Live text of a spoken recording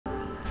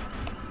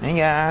Hey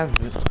guys,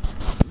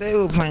 they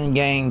were playing a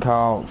game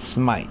called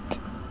Smite.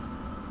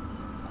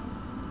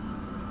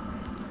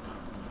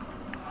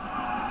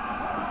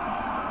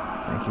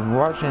 Thank you for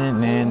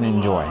watching and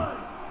enjoy.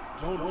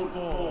 Don't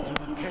fall to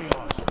the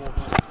Chaos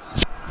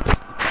Forces.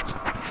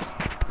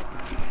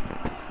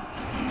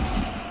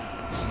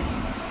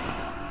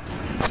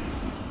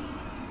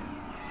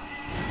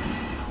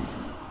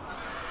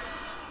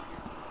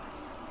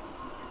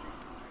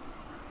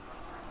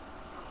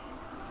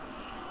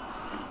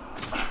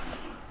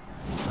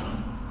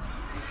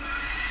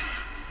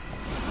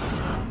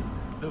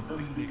 The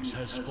Phoenix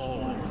has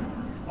fallen.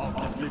 Our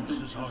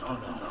defenses aren't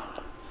enough.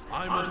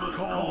 I must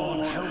call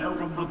on help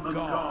from the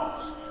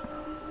gods.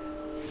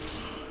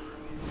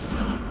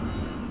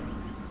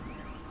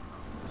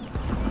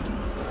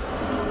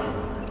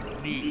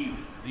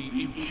 Neith, the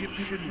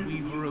Egyptian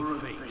weaver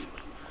of fate,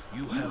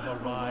 you have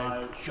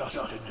arrived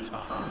just in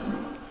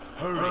time.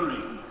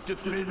 Hurry,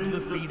 defend the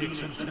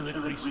Phoenix until it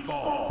respawns.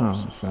 Oh,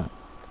 what's that?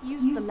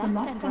 Use the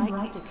left and right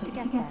stick to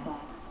get there.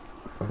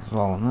 Let's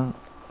follow that.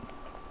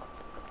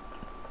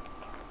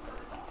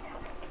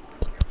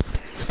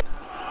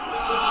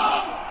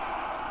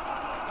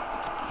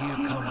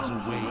 Here comes a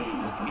wave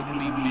of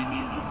enemy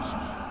minions.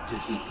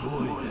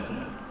 Destroy them.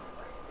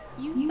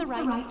 Use the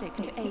right stick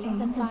to aim,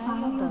 then fire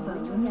your bow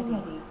when you're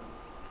ready.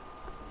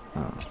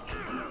 Oh.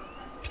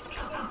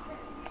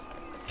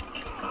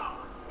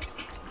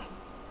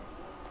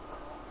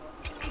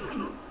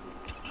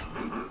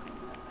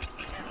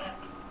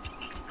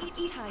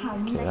 Each time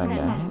you slay an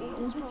enemy or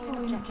destroy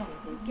an objective,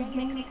 you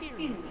gain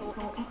experience or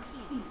XP.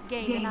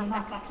 Gain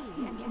enough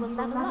XP and you will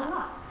level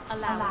up,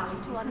 allowing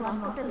you to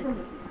unlock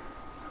abilities.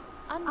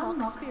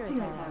 Unlock Spirit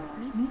Arrow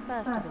meets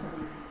first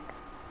ability.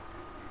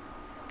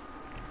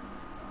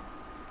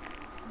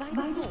 By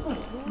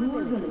default,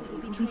 your abilities will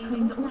be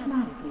trained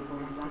automatically for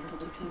you after this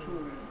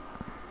tutorial.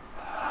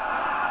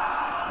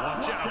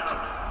 Watch out!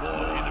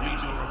 More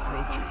enemies are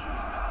approaching.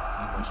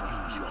 You must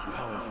use your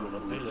powerful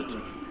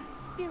ability.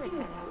 Spirit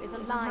Arrow is a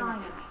line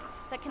attack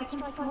that can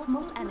strike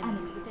multiple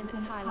enemies within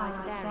its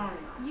highlighted area.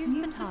 Use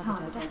the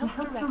targeter to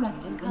help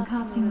direct you in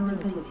casting your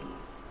abilities.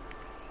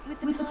 With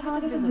the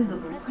targeter visible,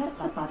 press the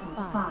button to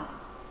fire.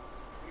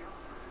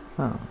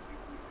 Oh.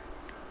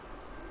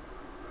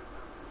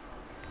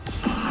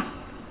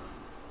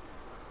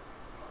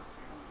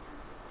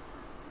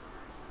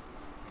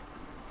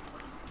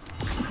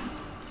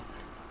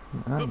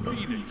 The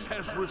Phoenix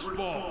has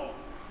respawned.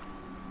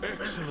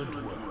 Excellent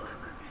work.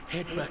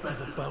 Head back to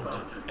the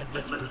fountain and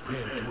let's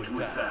prepare to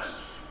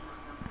advance.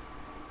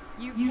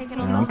 You've taken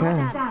a lot of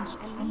damage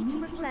and need to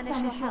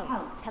replenish your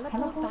health.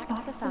 Teleport back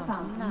to the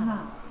fountain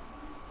now.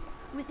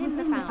 Within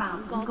the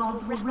fountain,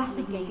 gods will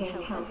rapidly gain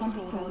health and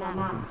restore their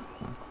mana.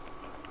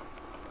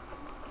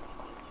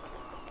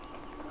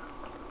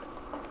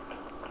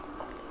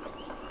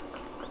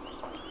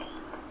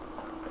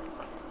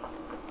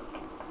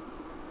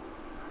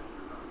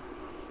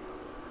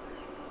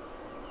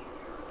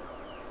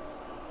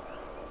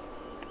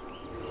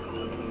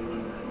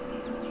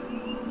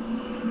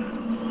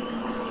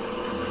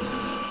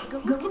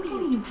 Gold can be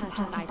used to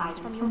purchase items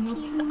from your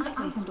team's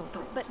item store,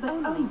 but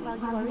only while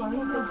you are in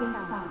your base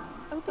fountain.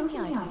 Open the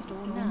item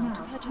store now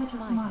to purchase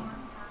some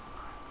items.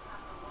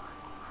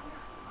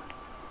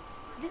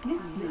 This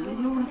view is your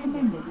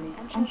recommended list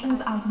and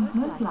shows items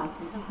most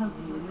likely to help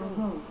you in your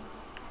role.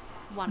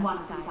 One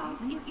of these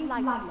items is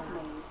Light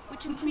Blow,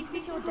 which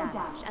increases your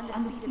damage and the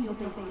speed of your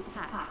basic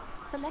attacks.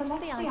 Select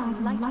the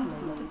item Light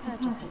Blow to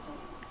purchase it.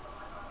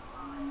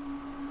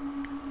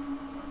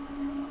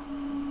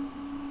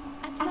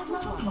 At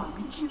level 1, you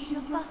can choose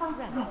your first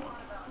relic.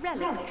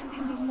 Relics can be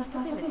used like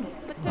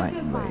abilities, but don't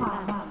require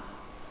mana.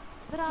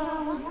 There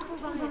are a wide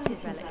variety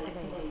of relics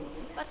available,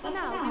 but for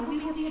now we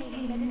will be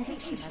obtaining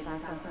meditation as our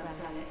first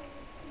relic.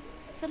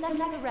 Select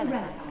the relic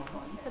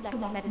icon, select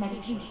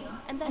meditation,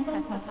 and then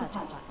press the purchase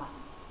button.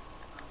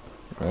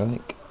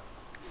 Relic?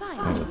 Fine,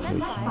 let's buy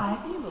a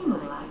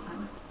consumable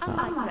item.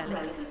 Unlike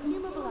relics,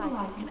 consumable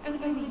items can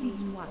only be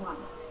used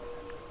once.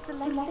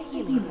 Select the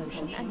healing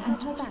potion and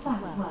purchase that as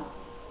well.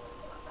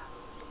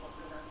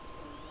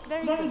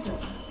 Very good.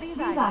 These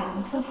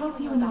items will help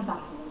you in your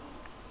battles.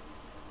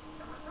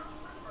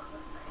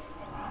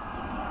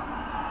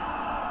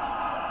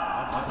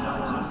 Our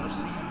tower is under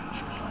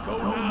siege. Go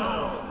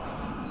now!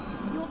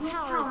 Your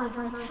tower is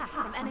under attack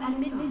from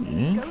enemy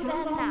minions. Go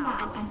there now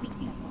and defeat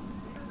them.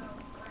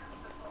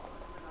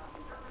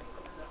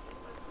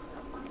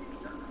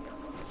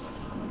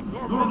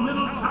 Your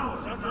middle tower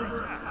is under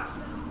attack.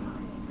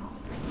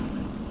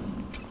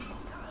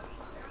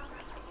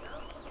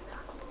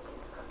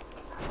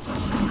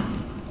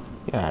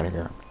 Get out of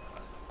here.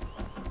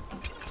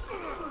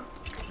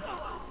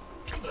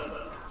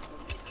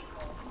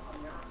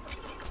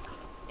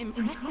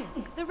 Impressive.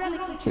 The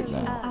relic you chose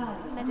earlier,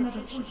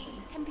 meditation,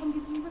 can be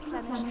used to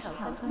replenish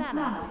health and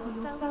mana for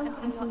yourself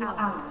and for your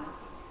allies.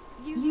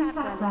 Use that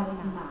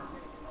relic now.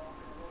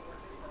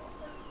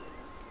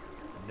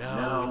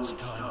 Now it's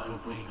time for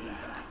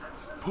payback.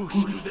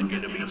 Push to the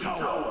enemy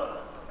tower.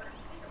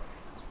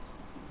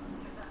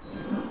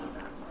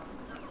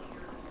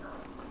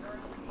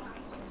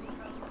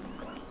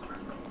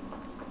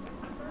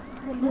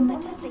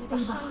 Remember to stay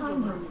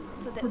behind your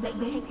minions so that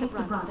they take the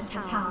brunt of the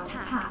tower's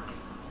attack.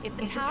 If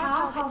the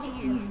tower targets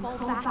you, fall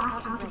back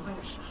out of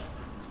range.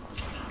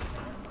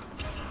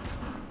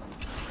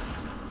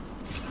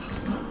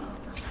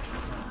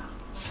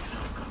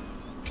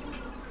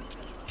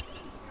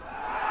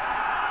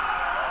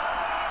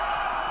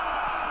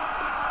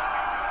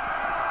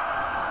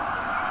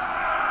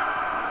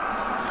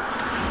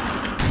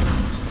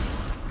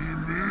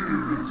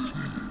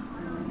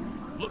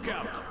 Look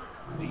out!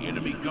 The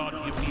enemy god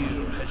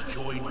Ymir has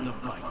joined the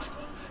fight.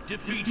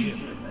 Defeat him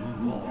and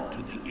move on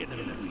to the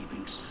enemy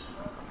Phoenix.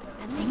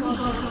 Enemy gods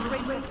are a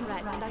greater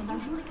threat and are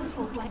usually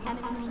controlled by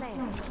enemy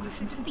players. You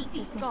should defeat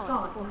this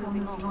god before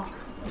moving on.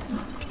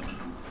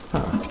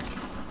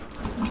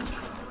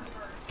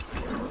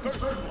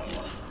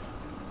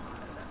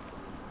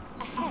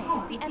 Ahead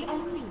is the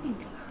enemy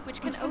Phoenix,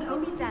 which can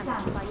only be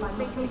damaged by your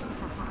basic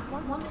attack.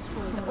 Once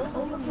destroyed,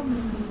 all of your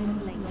minions in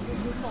this lane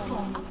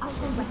respawn with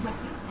upgraded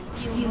weapons and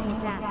deal more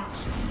damage.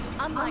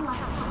 Unlike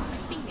towers,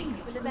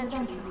 Phoenix will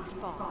eventually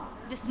respawn.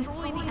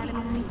 Destroy the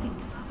enemy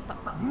Phoenix, but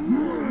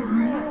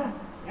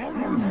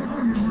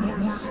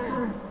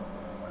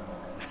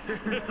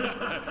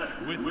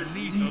With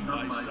Neith on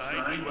my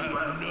side, you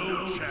have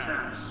no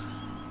chance.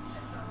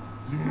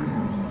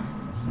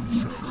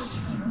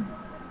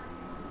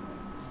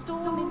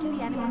 storm into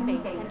the enemy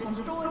base and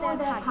destroy their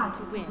Titan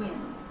to win.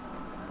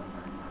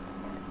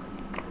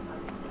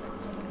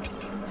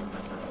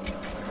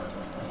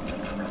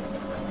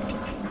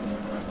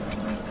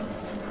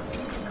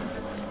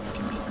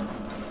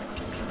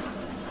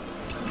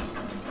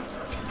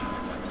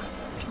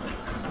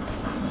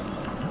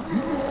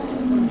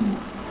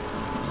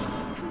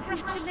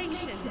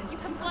 Congratulations, you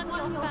have won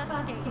your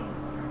first game.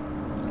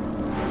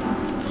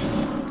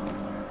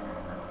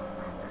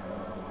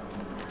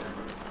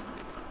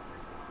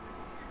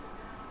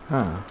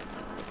 Huh.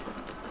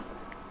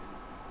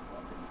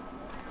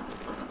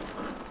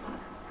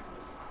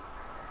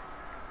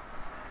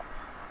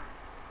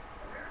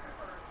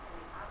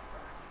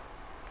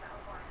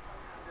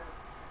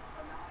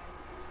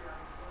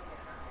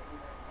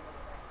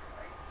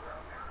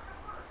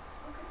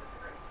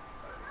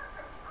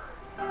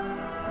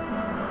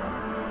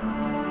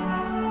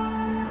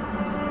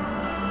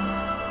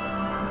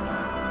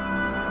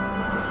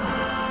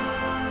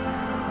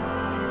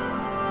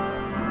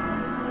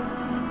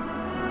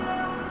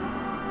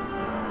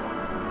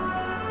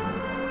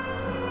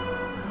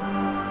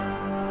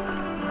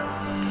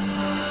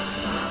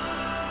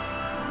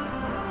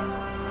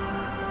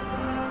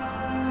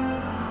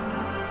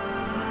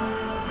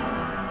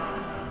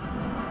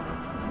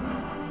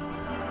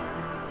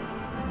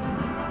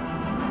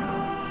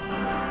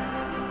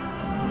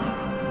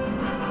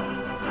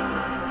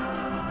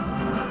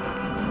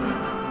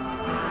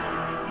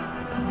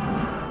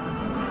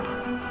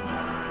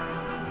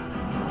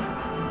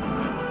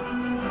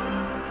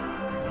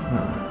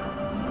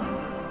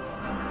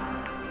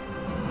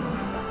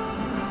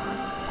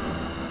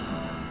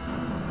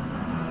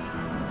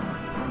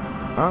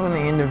 I'm gonna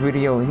end the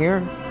video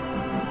here.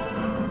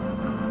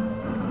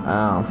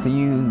 I'll see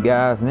you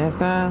guys next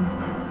time.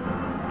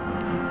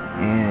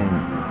 And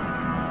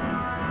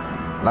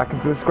like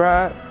and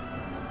subscribe.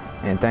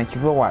 And thank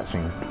you for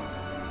watching.